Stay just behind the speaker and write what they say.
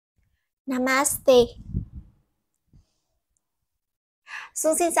Namaste.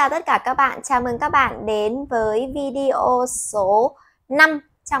 Xin chào tất cả các bạn, chào mừng các bạn đến với video số 5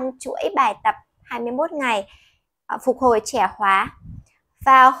 trong chuỗi bài tập 21 ngày phục hồi trẻ hóa.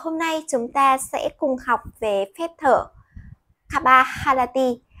 Và hôm nay chúng ta sẽ cùng học về phép thở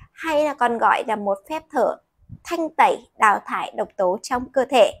Kapalabhati, hay là còn gọi là một phép thở thanh tẩy đào thải độc tố trong cơ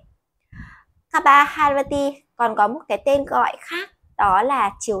thể. Kapalabhati còn có một cái tên gọi khác, đó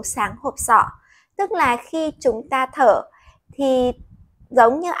là chiếu sáng hộp sọ. Tức là khi chúng ta thở thì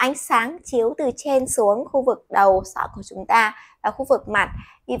giống như ánh sáng chiếu từ trên xuống khu vực đầu sọ của chúng ta và khu vực mặt.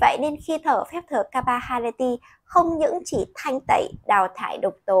 Vì vậy nên khi thở phép thở Kapalabhati không những chỉ thanh tẩy đào thải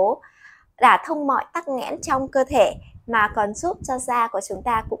độc tố, đả thông mọi tắc nghẽn trong cơ thể, mà còn giúp cho da của chúng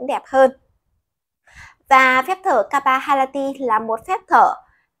ta cũng đẹp hơn. Và phép thở Kapalabhati là một phép thở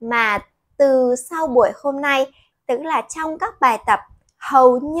mà từ sau buổi hôm nay, tức là trong các bài tập,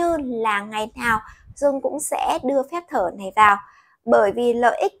 hầu như là ngày nào Dung cũng sẽ đưa phép thở này vào, bởi vì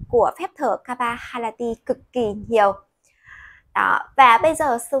lợi ích của phép thở Kapalabhati cực kỳ nhiều. Đó, và bây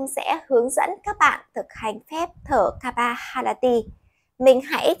giờ Dung sẽ hướng dẫn các bạn thực hành phép thở Kapalabhati. Mình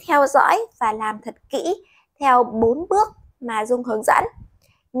hãy theo dõi và làm thật kỹ theo 4 bước mà Dung hướng dẫn.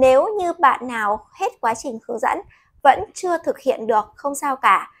 Nếu như bạn nào hết quá trình hướng dẫn vẫn chưa thực hiện được, không sao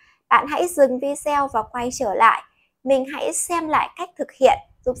cả. Bạn hãy dừng video và quay trở lại. Mình hãy xem lại cách thực hiện.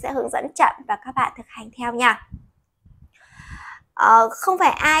 Dung sẽ hướng dẫn chậm và các bạn thực hành theo nha. Không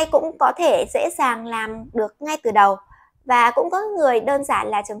phải ai cũng có thể dễ dàng làm được ngay từ đầu. Và cũng có người đơn giản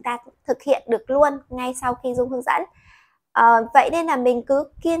là chúng ta thực hiện được luôn ngay sau khi Dung hướng dẫn. Vậy nên là mình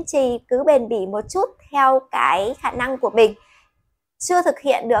cứ kiên trì, cứ bền bỉ một chút theo cái khả năng của mình. Chưa thực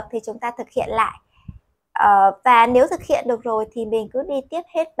hiện được thì chúng ta thực hiện lại. Và nếu thực hiện được rồi thì mình cứ đi tiếp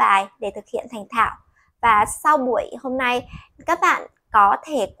hết bài để thực hiện thành thạo. Và sau buổi hôm nay, các bạn có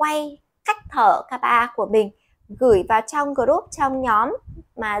thể quay cách thở Kappa của mình, gửi vào trong group, trong nhóm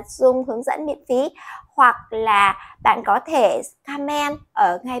mà Dung hướng dẫn miễn phí, hoặc là bạn có thể comment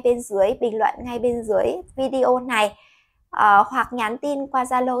ở ngay bên dưới, bình luận ngay bên dưới video này, hoặc nhắn tin qua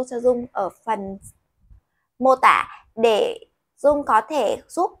Zalo cho Dung ở phần mô tả để Dung có thể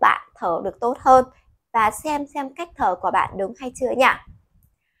giúp bạn thở được tốt hơn và xem cách thở của bạn đúng hay chưa nhỉ.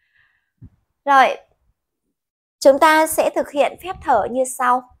 Rồi, chúng ta sẽ thực hiện phép thở như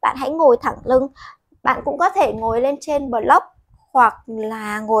sau. Bạn hãy ngồi thẳng lưng. Bạn cũng có thể ngồi lên trên block hoặc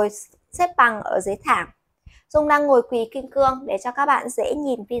là ngồi xếp bằng ở dưới thảm. Dung đang ngồi quỳ kim cương để cho các bạn dễ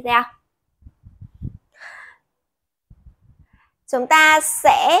nhìn video. Chúng ta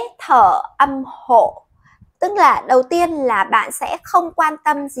sẽ thở âm hộ. Tức là đầu tiên là bạn sẽ không quan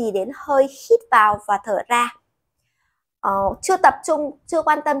tâm gì đến hơi hít vào và thở ra. Chưa tập trung, chưa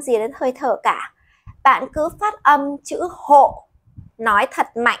quan tâm gì đến hơi thở cả. Bạn cứ phát âm chữ hộ, nói thật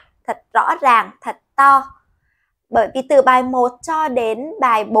mạnh, thật rõ ràng, thật to. Bởi vì từ bài 1 cho đến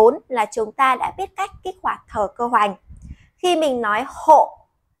bài 4 là chúng ta đã biết cách kích hoạt thở cơ hoành. Khi mình nói hộ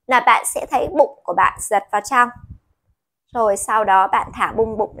là bạn sẽ thấy bụng của bạn giật vào trong. Rồi sau đó bạn thả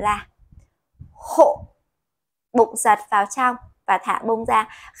bung bụng ra. Hộ, bụng giật vào trong và thả bung ra.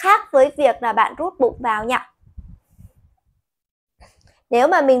 Khác với việc là bạn rút bụng vào nhỉ. Nếu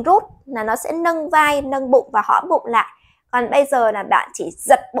mà mình rút là nó sẽ nâng vai, nâng bụng và hõm bụng lại. Còn bây giờ là bạn chỉ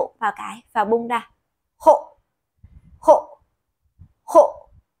giật bụng vào cái và bung ra. Hộ, hộ, hộ,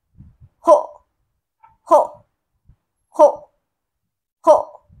 hộ, hộ, hộ,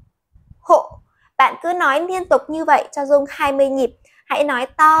 hộ, hộ. Bạn cứ nói liên tục như vậy cho Dung 20 nhịp. Hãy nói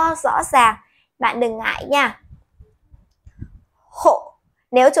to, rõ ràng. Bạn đừng ngại nha. Hộ.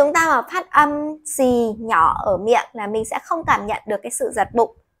 Nếu chúng ta mà phát âm gì nhỏ ở miệng là mình sẽ không cảm nhận được cái sự giật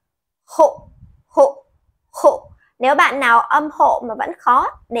bụng. Hộ, hộ, hộ. Nếu bạn nào âm hộ mà vẫn khó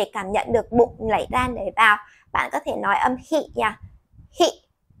để cảm nhận được bụng đẩy ra đẩy vào, bạn có thể nói âm hị nha. Hị,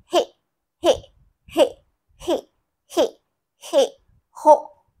 hị, hị, hị, hị, hị, hị.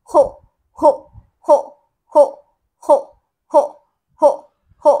 Hộ, hộ, hộ, hộ, hộ, hộ, hộ, hộ,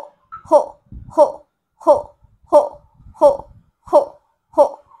 hộ, hộ, hộ, hộ, hộ, hộ, hộ,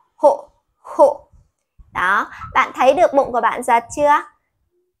 hộ, hộ, hộ. Đó, bạn thấy được bụng của bạn giật chưa?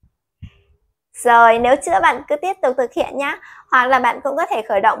 Rồi, nếu chưa bạn cứ tiếp tục thực hiện nhé. Hoặc là bạn cũng có thể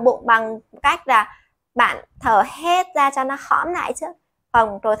khởi động bụng bằng cách là bạn thở hết ra cho nó hõm lại trước.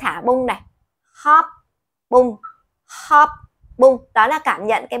 Rồi thả bung này. Hóp, bung, hóp, bung. Đó là cảm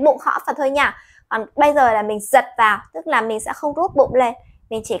nhận cái bụng hõm vào thôi nha. Còn bây giờ là mình giật vào, tức là mình sẽ không rút bụng lên,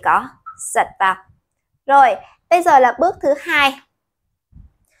 mình chỉ có giật vào. Rồi, bây giờ là bước thứ 2.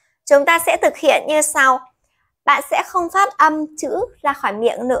 Chúng ta sẽ thực hiện như sau. Bạn sẽ không phát âm chữ ra khỏi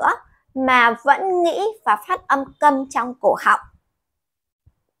miệng nữa, mà vẫn nghĩ và phát âm câm trong cổ họng.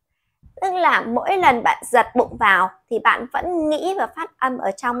 Tức là mỗi lần bạn giật bụng vào thì bạn vẫn nghĩ và phát âm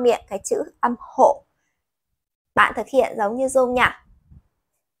ở trong miệng cái chữ âm hộ. Bạn thực hiện giống như Dung nhỉ.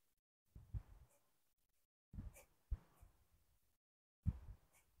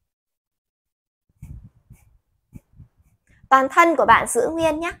 Toàn thân của bạn giữ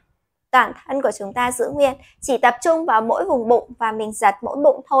nguyên nhé. Toàn thân của chúng ta giữ nguyên, chỉ tập trung vào mỗi vùng bụng và mình giật mỗi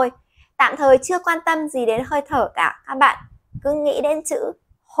bụng thôi. Tạm thời chưa quan tâm gì đến hơi thở cả. Các bạn cứ nghĩ đến chữ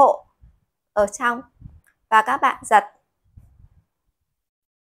hộ ở trong và các bạn giật.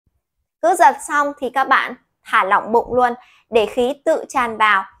 Cứ giật xong thì các bạn thả lỏng bụng luôn để khí tự tràn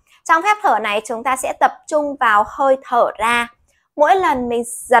vào. Trong phép thở này chúng ta sẽ tập trung vào hơi thở ra. Mỗi lần mình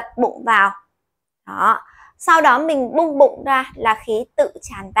giật bụng vào, đó, sau đó mình bung bụng ra là khí tự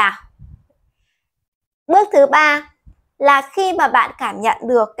tràn vào. Bước thứ 3 là khi mà bạn cảm nhận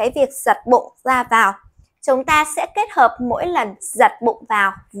được cái việc giật bụng ra vào, chúng ta sẽ kết hợp mỗi lần giật bụng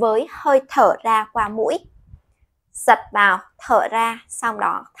vào với hơi thở ra qua mũi. Giật vào, thở ra, xong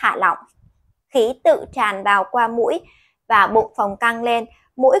đó thả lỏng. Khí tự tràn vào qua mũi và bụng phồng căng lên.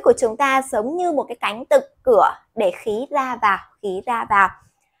 Mũi của chúng ta giống như một cái cánh tự cửa để khí ra vào.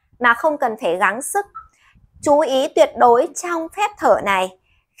 Mà không cần phải gắng sức. Chú ý tuyệt đối trong phép thở này,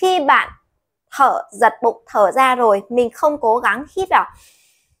 khi bạn thở, giật bụng thở ra rồi, mình không cố gắng hít vào.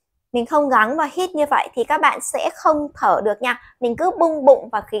 Mình không gắng và hít như vậy thì các bạn sẽ không thở được nha. Mình cứ bung bụng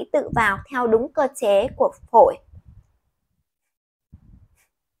và khí tự vào theo đúng cơ chế của phổi.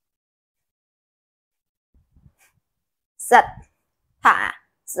 Giật, thả,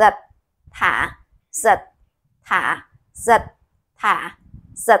 giật, thả, giật, thả, giật, thả,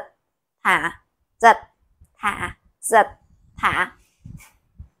 giật, thả, giật, thả, giật, thả.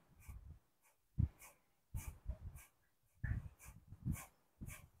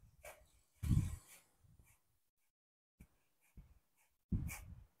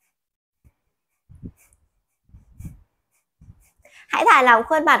 Hãy thả lỏng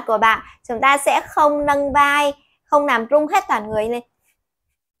khuôn mặt của bạn. Chúng ta sẽ không nâng vai, không làm rung hết toàn người lên.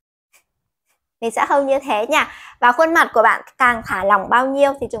 Mình sẽ không như thế nha. Và khuôn mặt của bạn càng thả lỏng bao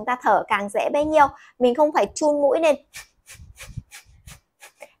nhiêu thì chúng ta thở càng dễ bấy nhiêu. Mình không phải chun mũi lên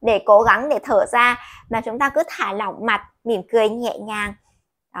để cố gắng để thở ra, mà chúng ta cứ thả lỏng mặt, mỉm cười nhẹ nhàng.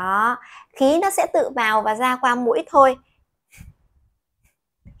 Đó, khí nó sẽ tự vào và ra qua mũi thôi.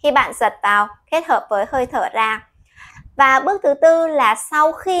 Khi bạn giật vào, kết hợp với hơi thở ra. Và bước thứ tư là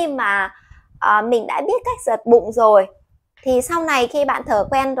sau khi mà mình đã biết cách giật bụng rồi, thì sau này khi bạn thở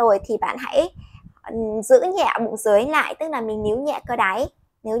quen rồi thì bạn hãy giữ nhẹ bụng dưới lại, tức là mình níu nhẹ cơ đáy.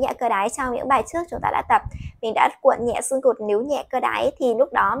 Níu nhẹ cơ đáy, trong những bài trước chúng ta đã tập, mình đã cuộn nhẹ xương cụt, níu nhẹ cơ đáy thì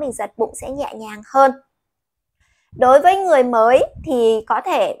lúc đó mình giật bụng sẽ nhẹ nhàng hơn. Đối với người mới thì có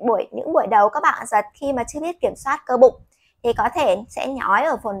thể những buổi đầu các bạn giật khi mà chưa biết kiểm soát cơ bụng thì có thể sẽ nhói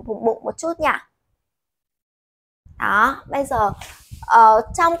ở vùng bụng một chút nha. Đó, bây giờ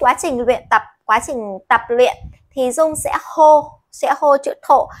trong quá trình tập luyện thì Dung sẽ hô chữ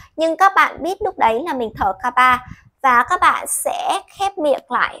thổ, nhưng các biết biết lúc đấy là mình thở K3 và các bạn sẽ khép miệng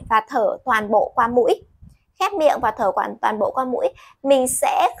lại và thở toàn bộ qua mũi. Khép miệng và thở toàn bộ qua mũi. Mình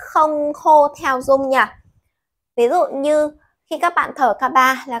sẽ không hô theo Dung nha. Ví dụ như khi các bạn thở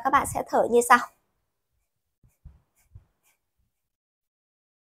K3 là các bạn sẽ thở như sau.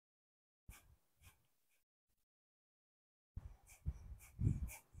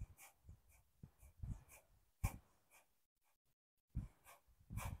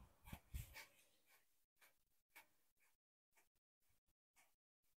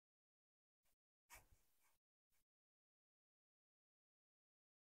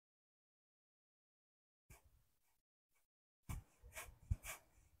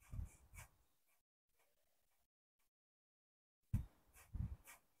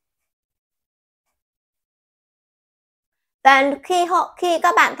 Và khi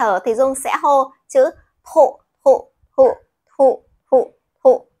các bạn thở thì Dung sẽ hô chữ thụ thụ thụ thụ thụ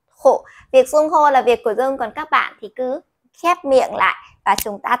thụ thụ. Việc Dung hô là việc của Dung, còn các bạn thì cứ khép miệng lại và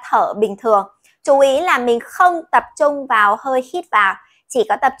chúng ta thở bình thường. Chú ý là mình không tập trung vào hơi hít vào, chỉ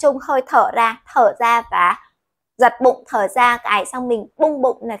có tập trung hơi thở ra và giật bụng thở ra, cái xong mình bung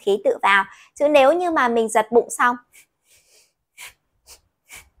bụng là khí tự vào. Chứ nếu như mà mình giật bụng xong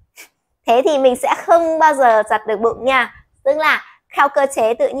thế thì mình sẽ không bao giờ giật được bụng nha. Tức là theo cơ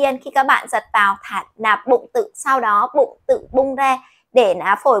chế tự nhiên, khi các bạn giật vào thả nạp bụng tự, sau đó bụng tự bung ra để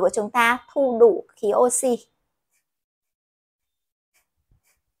phổi của chúng ta thu đủ khí oxy.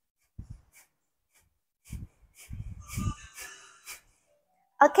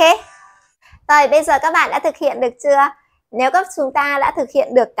 Ok. Rồi bây giờ các bạn đã thực hiện được chưa? Nếu chúng ta đã thực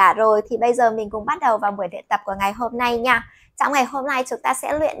hiện được cả rồi thì bây giờ mình cùng bắt đầu vào buổi luyện tập của ngày hôm nay nha. Trong ngày hôm nay chúng ta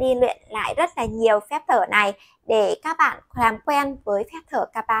sẽ luyện đi luyện lại rất là nhiều phép thở này để các bạn làm quen với phép thở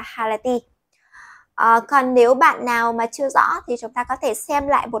Kapalabhati. Còn nếu bạn nào mà chưa rõ thì chúng ta có thể xem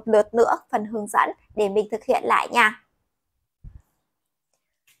lại một lượt nữa phần hướng dẫn để mình thực hiện lại nha.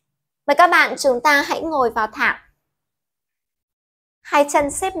 Mời các bạn chúng ta hãy ngồi vào thẳng. Hai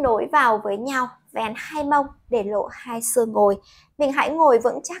chân xếp nối vào với nhau, vén hai mông để lộ hai xương ngồi. Mình hãy ngồi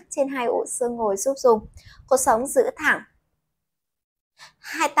vững chắc trên hai ụ xương ngồi giúp dùng. Cột sống giữ thẳng.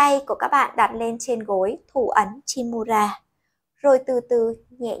 Hai tay của các bạn đặt lên trên gối, thủ ấn Chimura. Rồi từ từ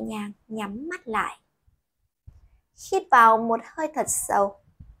nhẹ nhàng nhắm mắt lại. Hít vào một hơi thật sâu.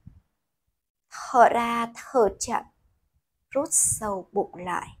 Thở ra thở chậm. Rút sâu bụng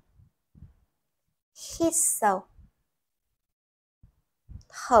lại. Hít sâu.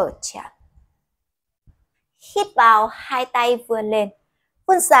 Thở chậm. Hít vào, hai tay vươn lên.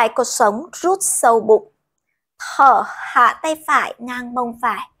 Vươn dài cột sống, rút sâu bụng. Thở, hạ tay phải ngang mông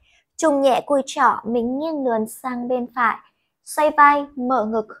phải. Trùng nhẹ cùi trỏ, mình nghiêng lườn sang bên phải. Xoay vai, mở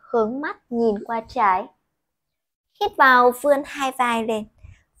ngực, hướng mắt, nhìn qua trái. Hít vào, vươn hai vai lên.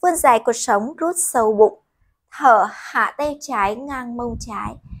 Vươn dài cột sống, rút sâu bụng. Thở, hạ tay trái ngang mông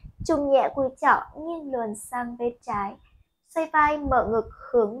trái. Trùng nhẹ cùi trỏ, nghiêng lườn sang bên trái. Xoay vai, mở ngực,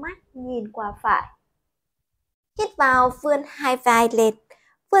 hướng mắt, nhìn qua phải. Hít vào, vươn hai vai lên.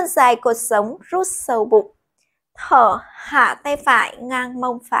 Vươn dài cột sống, rút sâu bụng. Thở, hạ tay phải ngang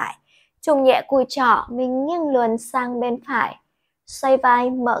mông phải. Trùng nhẹ cùi trỏ, mình nghiêng lườn sang bên phải. Xoay vai,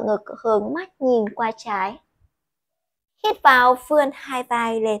 mở ngực, hướng mắt, nhìn qua trái. Hít vào, vươn hai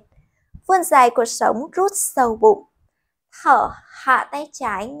vai lên. Vươn dài cột sống, rút sâu bụng. Thở, hạ tay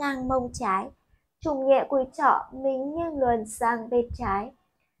trái ngang mông trái. Trùng nhẹ cùi trỏ, mình nghiêng lườn sang bên trái.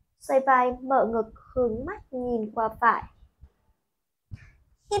 Xoay vai, mở ngực, hướng mắt, nhìn qua phải.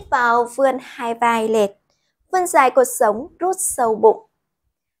 Hít vào, vươn hai vai lên. Vươn dài cột sống, rút sâu bụng.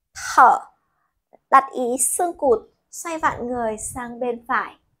 Thở, đặt ý xương cụt, xoay vặn người sang bên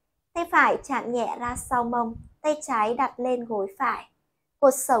phải. Tay phải chạm nhẹ ra sau mông, tay trái đặt lên gối phải.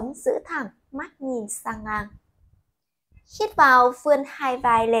 Cột sống giữ thẳng, mắt nhìn sang ngang. Hít vào, vươn hai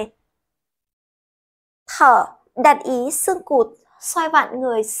vai lên. Thở, đặt ý xương cụt, xoay vặn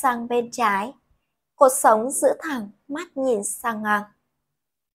người sang bên trái. Cột sống giữ thẳng, mắt nhìn sang ngang.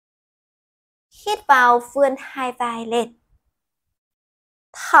 Hít vào, vươn hai vai lên.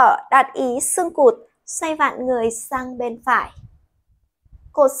 Thở, đặt ý xương cụt, xoay vặn người sang bên phải.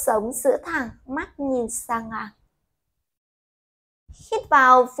 Cột sống giữ thẳng, mắt nhìn sang ngang. Hít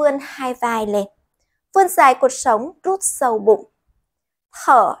vào, vươn hai vai lên. Vươn dài cột sống, rút sâu bụng.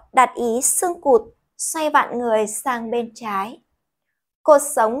 Thở, đặt ý xương cụt, xoay vặn người sang bên trái. Cột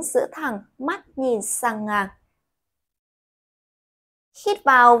sống giữ thẳng, mắt nhìn sang ngang. Hít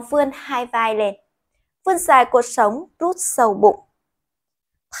vào, vươn hai vai lên. Vươn dài cột sống, rút sâu bụng.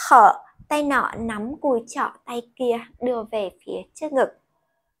 Thở, tay nọ nắm cùi trỏ, tay kia đưa về phía trước ngực.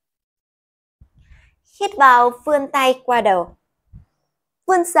 Hít vào, vươn tay qua đầu.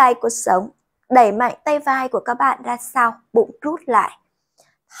 Vươn dài cột sống, đẩy mạnh tay vai của các bạn ra sau, bụng rút lại.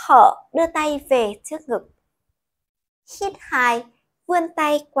 Thở, đưa tay về trước ngực. Hít hai, vươn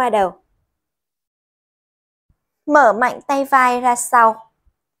tay qua đầu. Mở mạnh tay vai ra sau.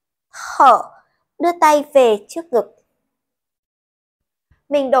 Thở, đưa tay về trước ngực.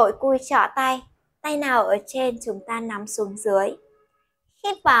 Mình đổi cùi trỏ tay, tay nào ở trên chúng ta nắm xuống dưới.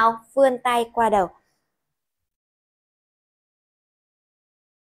 Hít vào, vươn tay qua đầu.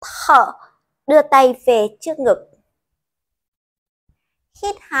 Thở, đưa tay về trước ngực.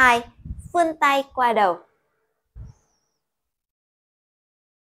 Hít hai, vươn tay qua đầu.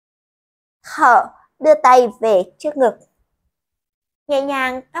 Thở, đưa tay về trước ngực. Nhẹ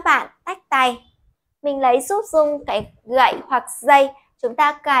nhàng các bạn tách tay. Mình lấy giúp Dung cái gậy hoặc dây, chúng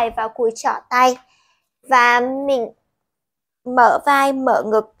ta cài vào cùi trỏ tay. Và mình mở vai, mở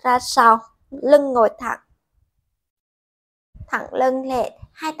ngực ra sau, lưng ngồi thẳng. Thẳng lưng lên,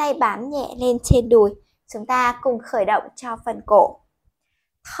 hai tay bám nhẹ lên trên đùi. Chúng ta cùng khởi động cho phần cổ.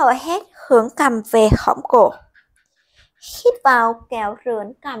 Thở hết, hướng cằm về khõm cổ. Hít vào, kéo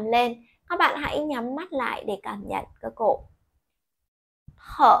rướn cằm lên. Các bạn hãy nhắm mắt lại để cảm nhận cơ cổ.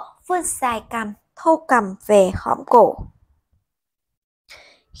 Thở, vươn dài cằm, thu cằm về khõm cổ.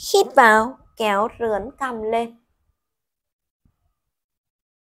 Hít vào, kéo rướn cằm lên.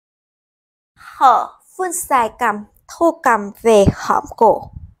 Thở, vươn dài cằm, thu cằm về khõm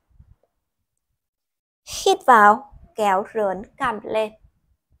cổ. Hít vào, kéo rướn cằm lên.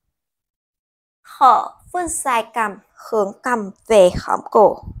 Thở, vươn dài cằm, hướng cằm về khõm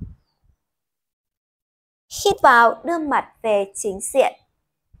cổ. Hít vào, đưa mặt về chính diện.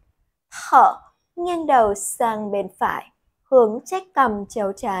 Thở, nghiêng đầu sang bên phải,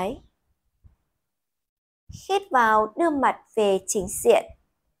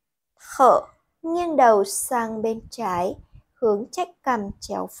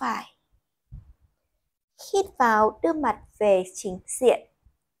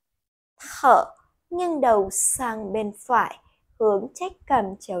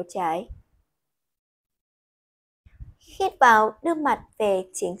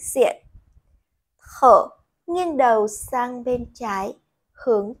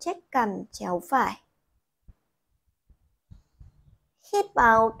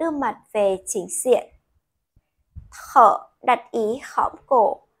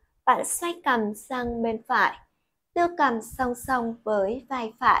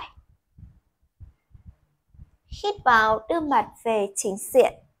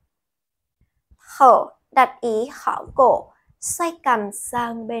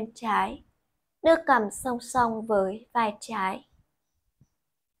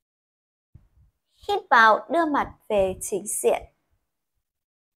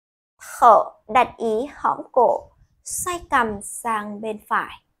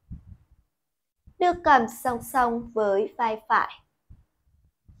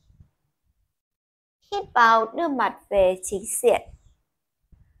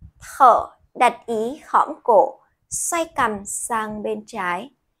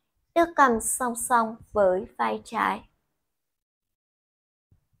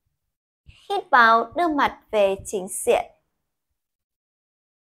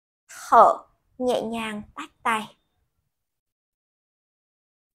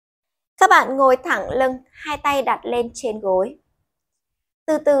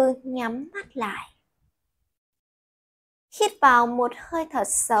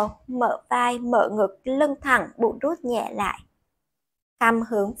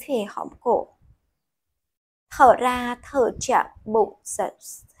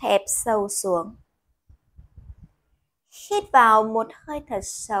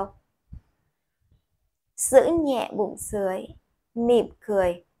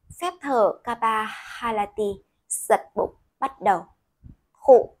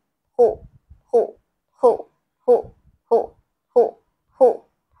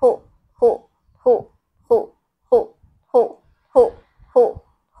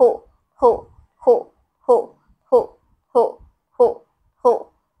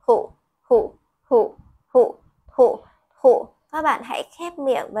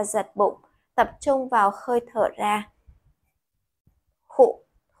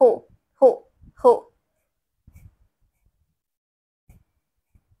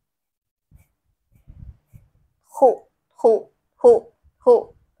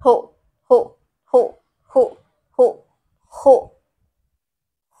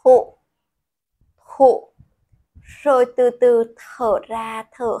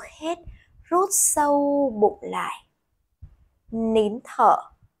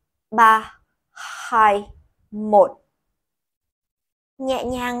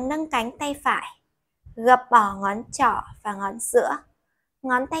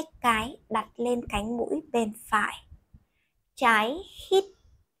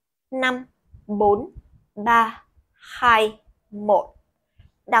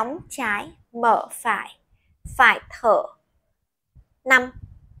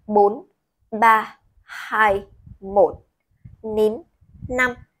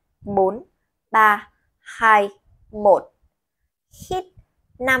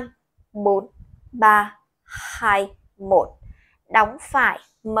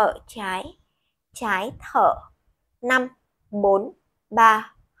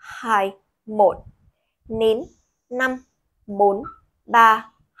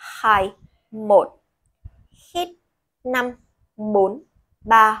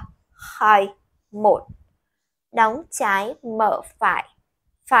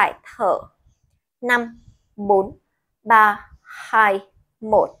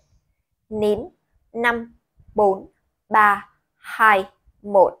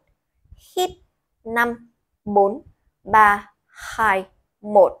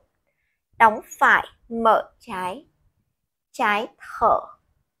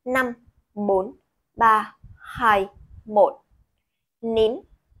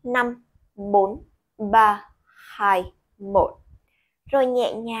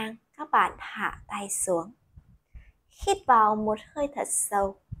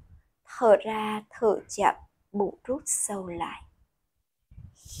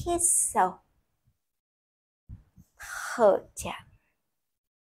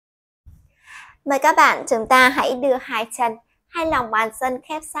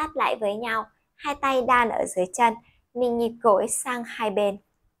 mình nhịp gối sang hai bên.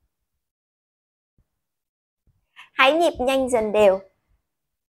 Hãy nhịp nhanh dần đều.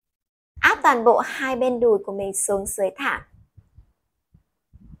 Áp toàn bộ hai bên đùi của mình xuống dưới thảm.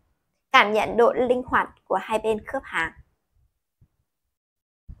 Cảm nhận độ linh hoạt của hai bên khớp háng.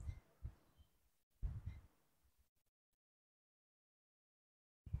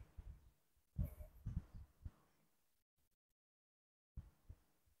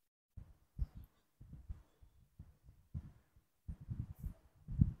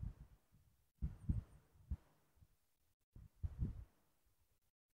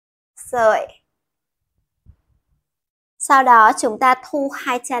 Rồi. Sau đó chúng ta thu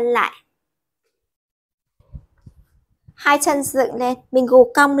hai chân lại. Hai chân dựng lên, mình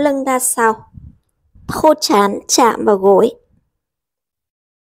gù cong lưng ra sau. Thu trán chạm vào gối.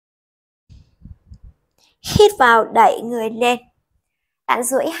 Hít vào đẩy người lên. Bạn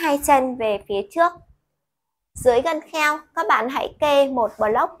duỗi hai chân về phía trước. Dưới gân kheo, các bạn hãy kê một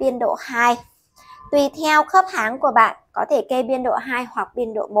block biên độ 2. Tùy theo khớp háng của bạn, có thể kê biên độ 2 hoặc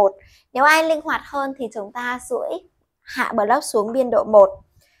biên độ 1. Nếu ai linh hoạt hơn thì chúng ta duỗi hạ block xuống biên độ 1.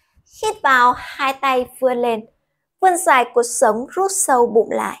 Hít vào, hai tay vươn lên. Vươn dài cột sống, rút sâu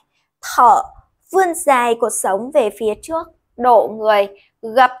bụng lại. Thở, vươn dài cột sống về phía trước. Đổ người,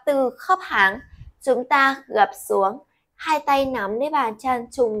 gập từ khớp háng. Chúng ta gập xuống. Hai tay nắm lấy bàn chân,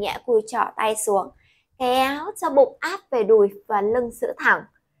 trùng nhẹ cùi trỏ tay xuống. Kéo cho bụng áp về đùi và lưng giữ thẳng.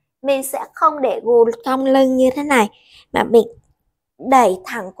 Mình sẽ không để gù cong lưng như thế này, mà mình đẩy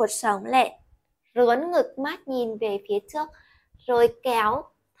thẳng cột sống lên. Rướn ngực, mắt nhìn về phía trước. Rồi kéo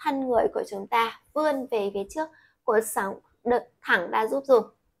thân người của chúng ta vươn về phía trước. Cột sống đực thẳng ra giúp dùm.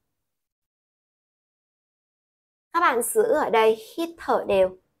 Các bạn giữ ở đây, hít thở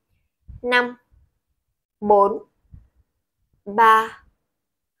đều. 5, 4, 3,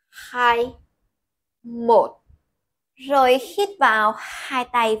 2, 1. Rồi hít vào, hai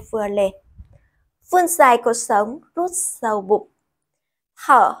tay vừa lên. Vươn dài cột sống, rút sâu bụng.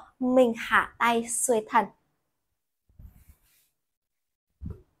 Thở, mình hạ tay xuôi thân.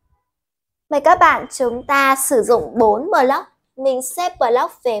 Mời các bạn chúng ta sử dụng 4 block. Mình xếp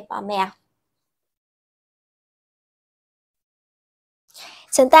block về bỏ mèo.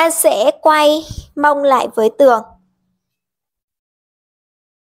 Chúng ta sẽ quay mông lại với tường.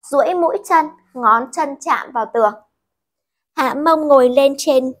 Duỗi mũi chân, ngón chân chạm vào tường. Hạ mông ngồi lên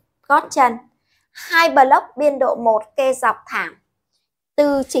trên gót chân. Hai block biên độ 1 kê dọc thảm.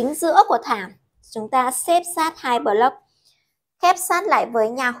 Từ chính giữa của thảm, chúng ta xếp sát hai block, khép sát lại với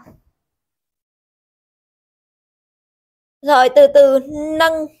nhau. Rồi từ từ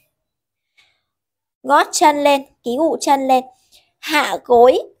nâng gót chân lên, ký ụ chân lên. Hạ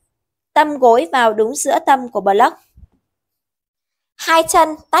gối, tâm gối vào đúng giữa tâm của block. Hai chân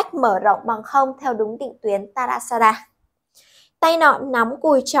tách mở rộng bằng không theo đúng định tuyến Tadasana. Tay nọ nắm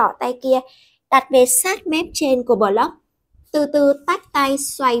cùi trỏ tay kia, đặt về sát mép trên của block. Từ từ tách tay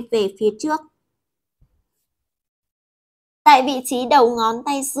xoay về phía trước. Tại vị trí đầu ngón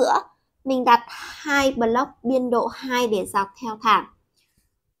tay giữa, mình đặt hai block biên độ 2 để dọc theo thảm.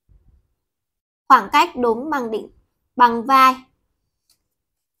 Khoảng cách đúng bằng vai.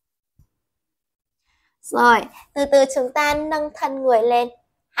 Rồi, từ từ chúng ta nâng thân người lên,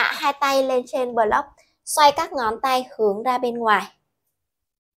 hạ hai tay lên trên block, xoay các ngón tay hướng ra bên ngoài.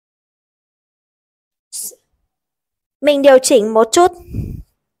 Mình điều chỉnh một chút.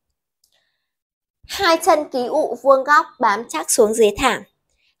 Hai chân ký ụ vuông góc bám chắc xuống dưới thảm.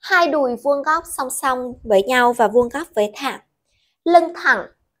 Hai đùi vuông góc song song với nhau và vuông góc với thảm. Lưng thẳng,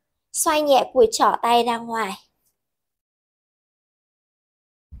 xoay nhẹ cùi trỏ tay ra ngoài.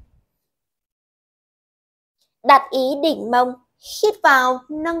 Đặt ý đỉnh mông, hít vào,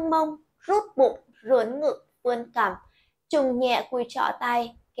 nâng mông, rút bụng, rướn ngực, vươn cằm, trùng nhẹ cùi trỏ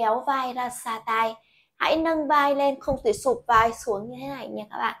tay, kéo vai ra xa tay. Hãy nâng vai lên, không thể sụp vai xuống như thế này nha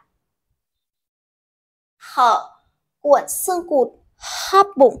các bạn. Thở, cuộn xương cụt, hóp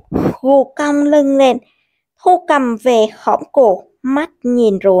bụng, gù cong lưng lên, thu cằm về khõm cổ, mắt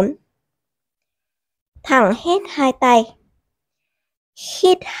nhìn rốn. Thẳng hết hai tay.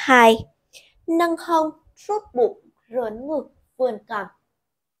 Hít 2, nâng hông, rút bụng, rướn ngực, vươn cằm.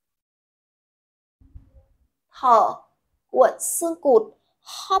 Thở, cuộn xương cụt,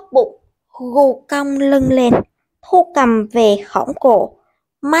 hóp bụng, gù cong lưng lên, thu cằm về khõm cổ,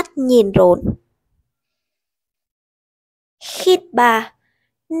 mắt nhìn rốn. Hít 3,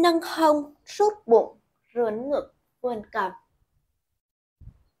 nâng hông, rút bụng, rướn ngực, vươn cằm.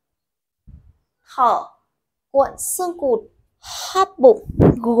 Thở, cuộn xương cụt, hóp bụng,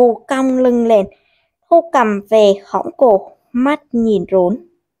 gù cong lưng lên, thu cằm về khõm cổ, mắt nhìn rốn.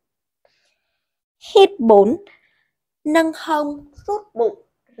 Hít 4,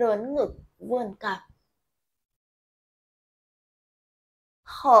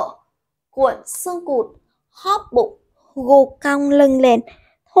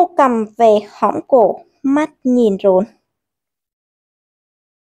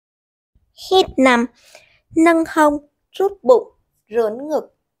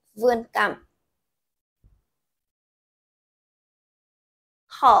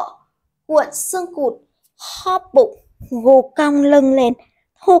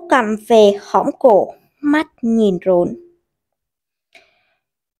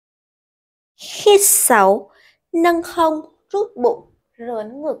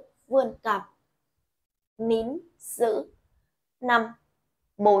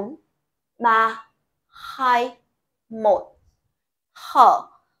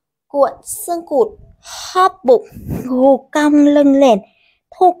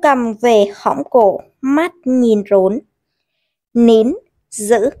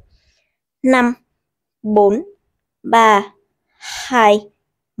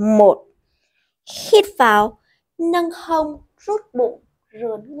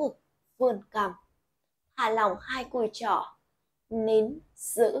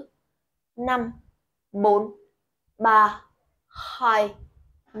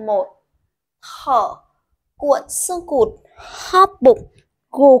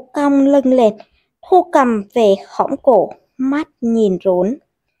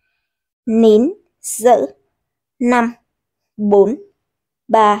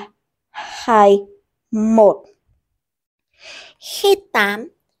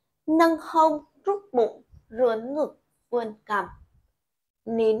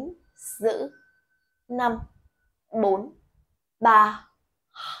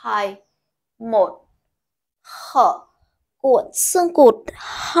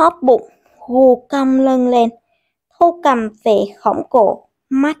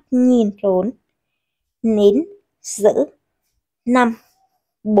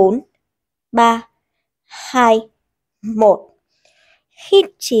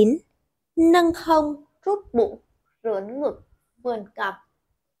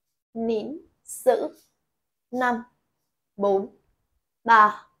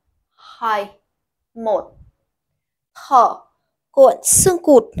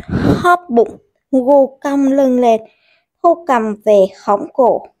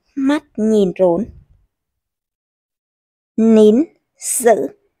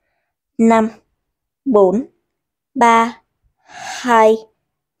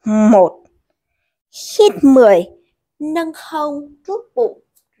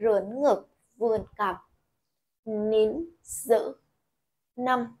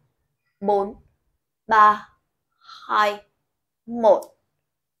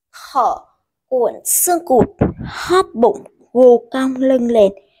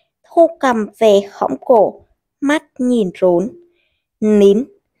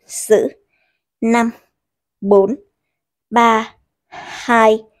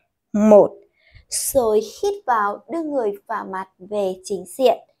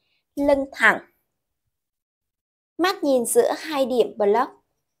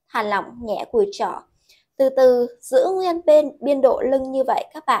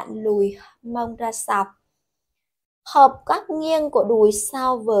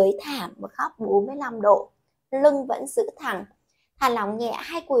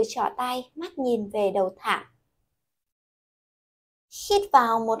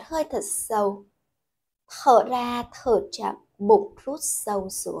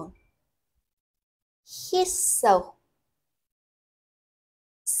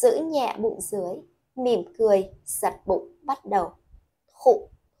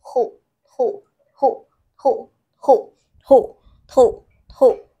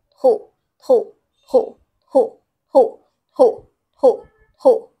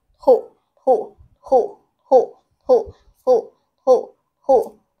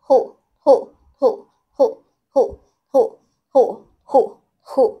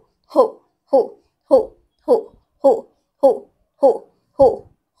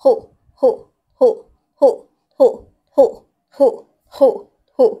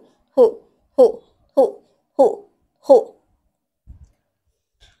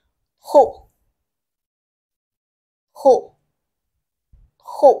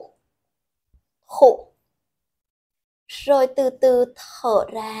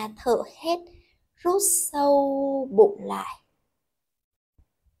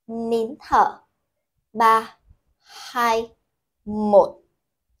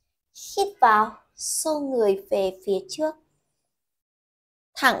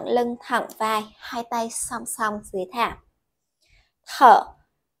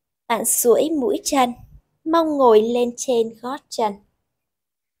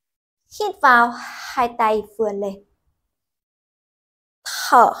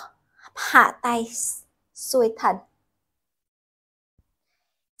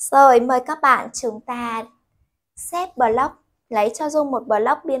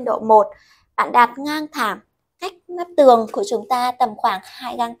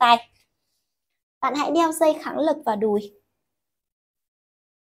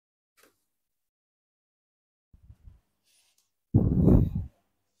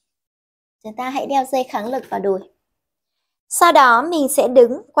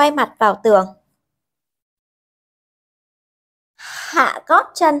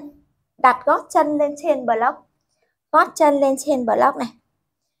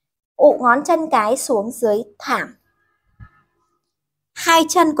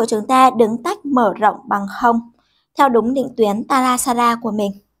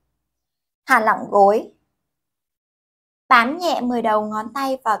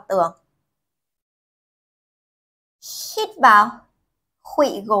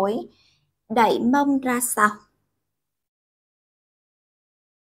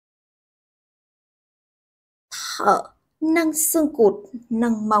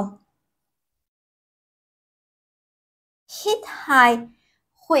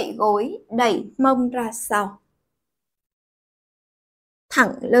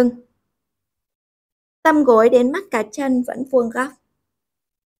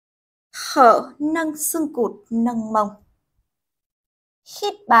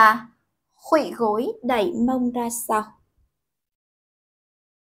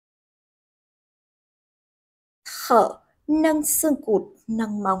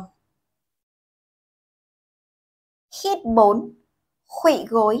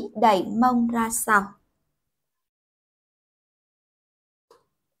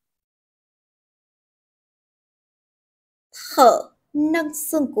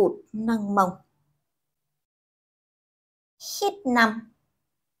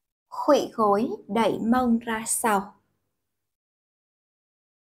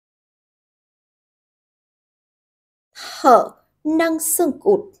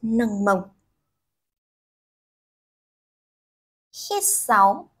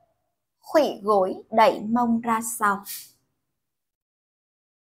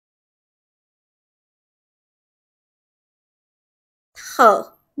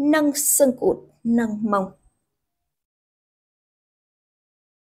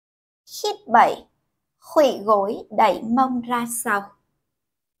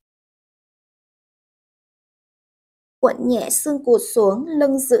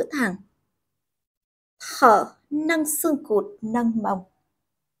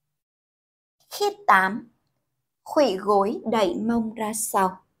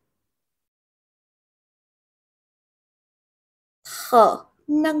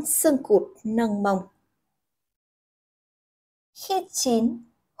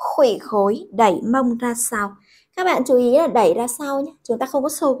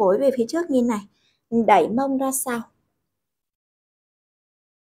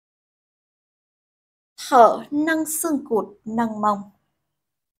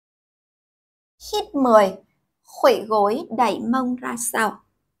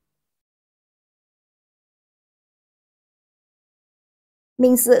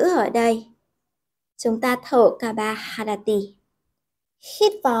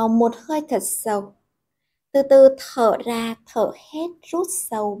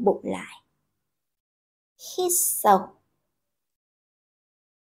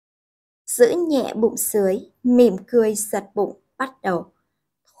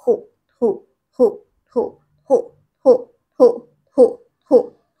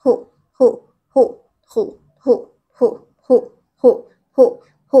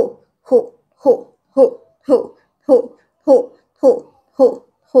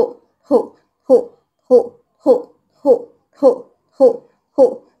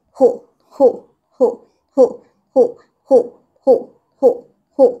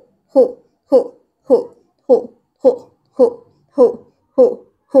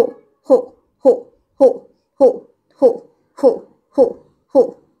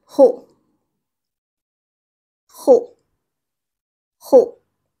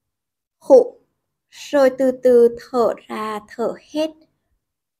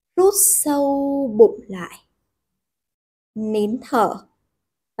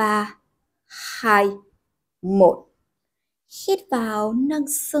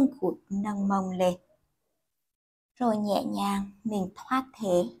 rồi nhẹ nhàng mình thoát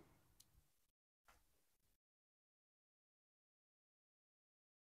thế.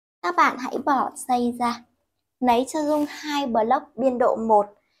 Các bạn hãy bỏ dây ra, lấy cho Dung 2 block biên độ 1.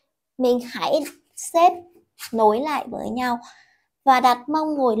 Mình hãy xếp nối lại với nhau và đặt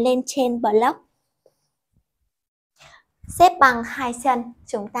mông ngồi lên trên block. Xếp bằng 2 chân,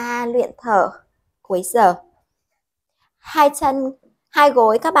 chúng ta luyện thở cuối giờ. 2 chân, 2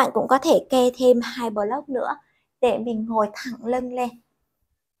 gối các bạn cũng có thể kê thêm 2 block nữa để mình ngồi thẳng lưng lên.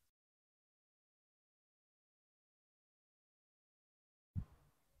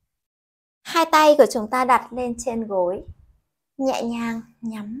 Hai tay của chúng ta đặt lên trên gối, nhẹ nhàng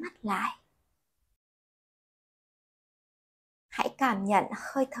nhắm mắt lại. Hãy cảm nhận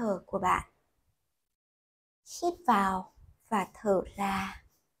hơi thở của bạn. Hít vào và thở ra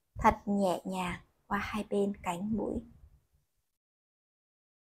thật nhẹ nhàng qua hai bên cánh mũi.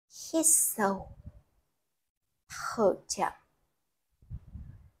 Hít sâu, thở chậm.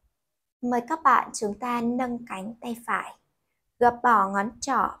 Mời các bạn chúng ta nâng cánh tay phải, gập bỏ ngón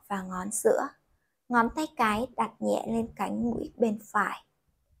trỏ và ngón giữa. Ngón tay cái đặt nhẹ lên cánh mũi bên phải.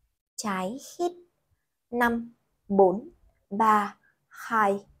 Trái hít 5, 4, 3,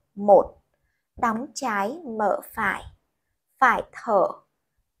 2, 1. Đóng trái mở phải. Phải thở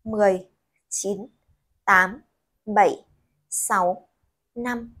 10, 9, 8, 7, 6,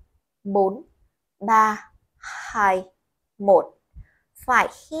 5, 4, 3, 2, 1. Phải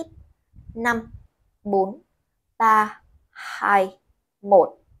hít 5, 4, 3, 2,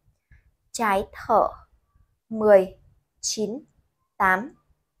 1. Trái thở 10, 9, 8,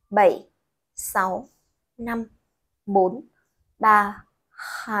 7, 6, 5, 4, 3,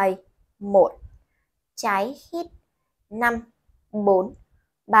 2, 1. Trái hít 5, 4,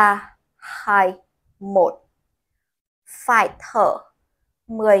 3, 2, 1. Phải thở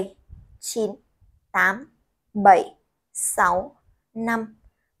 10, 9, 8, 7, 6, 5,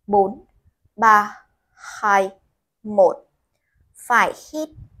 4, 3, 2, 1. Phải hít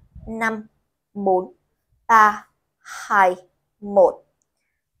 5, 4, 3, 2, 1.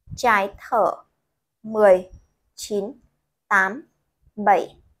 Trái thở 10, 9, 8,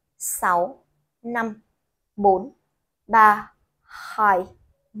 7, 6, 5, 4, 3, 2,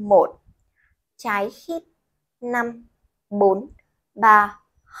 1. Trái hít 5, 4, 3,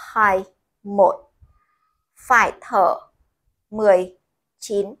 2, 1. Phải thở 10,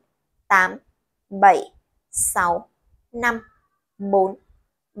 9, 8, 7, 6, 5, 4,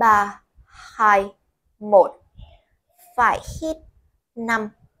 3, 2, 1. Phải hít 5,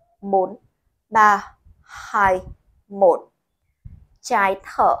 4, 3, 2, 1. Trái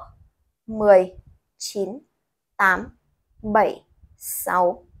thở 10, 9, 8, 7,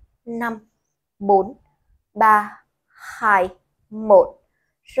 6, 5, 4, 3, 2, 1.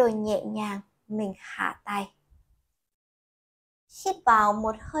 Rồi nhẹ nhàng mình hạ tay. Hít vào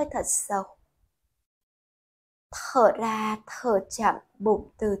một hơi thật sâu. Thở ra thở chậm,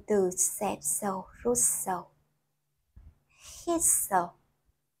 bụng từ từ xẹp sâu, rút sâu. Hít sâu.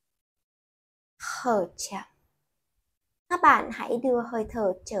 Thở chậm. Các bạn hãy đưa hơi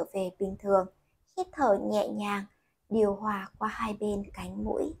thở trở về bình thường. Hít thở nhẹ nhàng, điều hòa qua hai bên cánh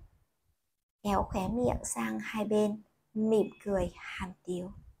mũi. Kéo khóe miệng sang hai bên, mỉm cười hàm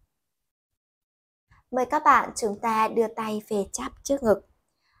tiếu. Mời các bạn chúng ta đưa tay về chắp trước ngực.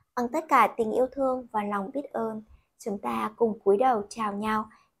 Bằng tất cả tình yêu thương và lòng biết ơn, chúng ta cùng cúi đầu chào nhau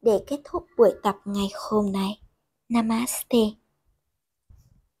để kết thúc buổi tập ngày hôm nay. Namaste.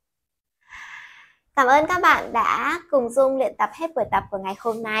 Cảm ơn các bạn đã cùng Dung luyện tập hết buổi tập của ngày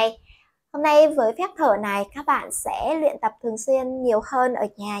hôm nay. Hôm nay với phép thở này các bạn sẽ luyện tập thường xuyên nhiều hơn ở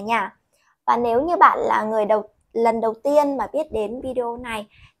nhà nha. Và nếu như bạn là người lần đầu tiên mà biết đến video này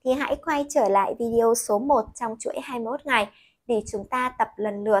thì hãy quay trở lại video số 1 trong chuỗi 21 ngày để chúng ta tập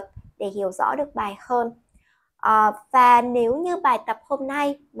lần lượt để hiểu rõ được bài hơn. Và nếu như bài tập hôm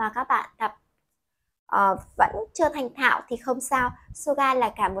nay mà các bạn tập vẫn chưa thành thạo thì không sao. Yoga là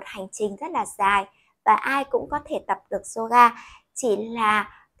cả một hành trình rất là dài và ai cũng có thể tập được yoga. Chỉ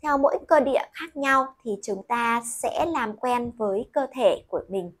là theo mỗi cơ địa khác nhau thì chúng ta sẽ làm quen với cơ thể của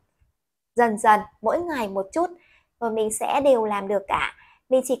mình dần dần, mỗi ngày một chút, rồi mình sẽ đều làm được cả.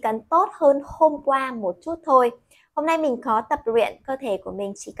 Mình chỉ cần tốt hơn hôm qua một chút thôi. Hôm nay mình có tập luyện, cơ thể của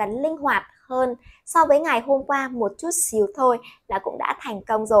mình chỉ cần linh hoạt hơn so với ngày hôm qua một chút xíu thôi là cũng đã thành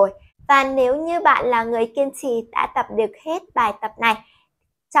công rồi. Và nếu như bạn là người kiên trì đã tập được hết bài tập này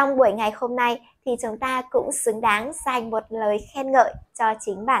trong buổi ngày hôm nay thì chúng ta cũng xứng đáng dành một lời khen ngợi cho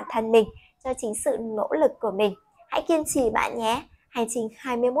chính bản thân mình, cho chính sự nỗ lực của mình. Hãy kiên trì bạn nhé. Hành trình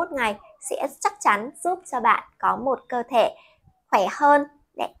 21 ngày sẽ chắc chắn giúp cho bạn có một cơ thể khỏe hơn,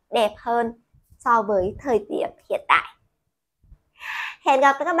 đẹp hơn, so với thời điểm hiện tại. Hẹn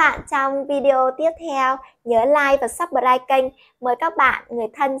gặp các bạn trong video tiếp theo. Nhớ like và subscribe kênh. Mời các bạn, người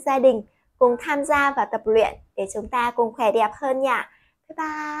thân, gia đình cùng tham gia vào tập luyện để chúng ta cùng khỏe đẹp hơn nha. Bye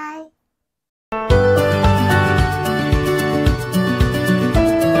bye!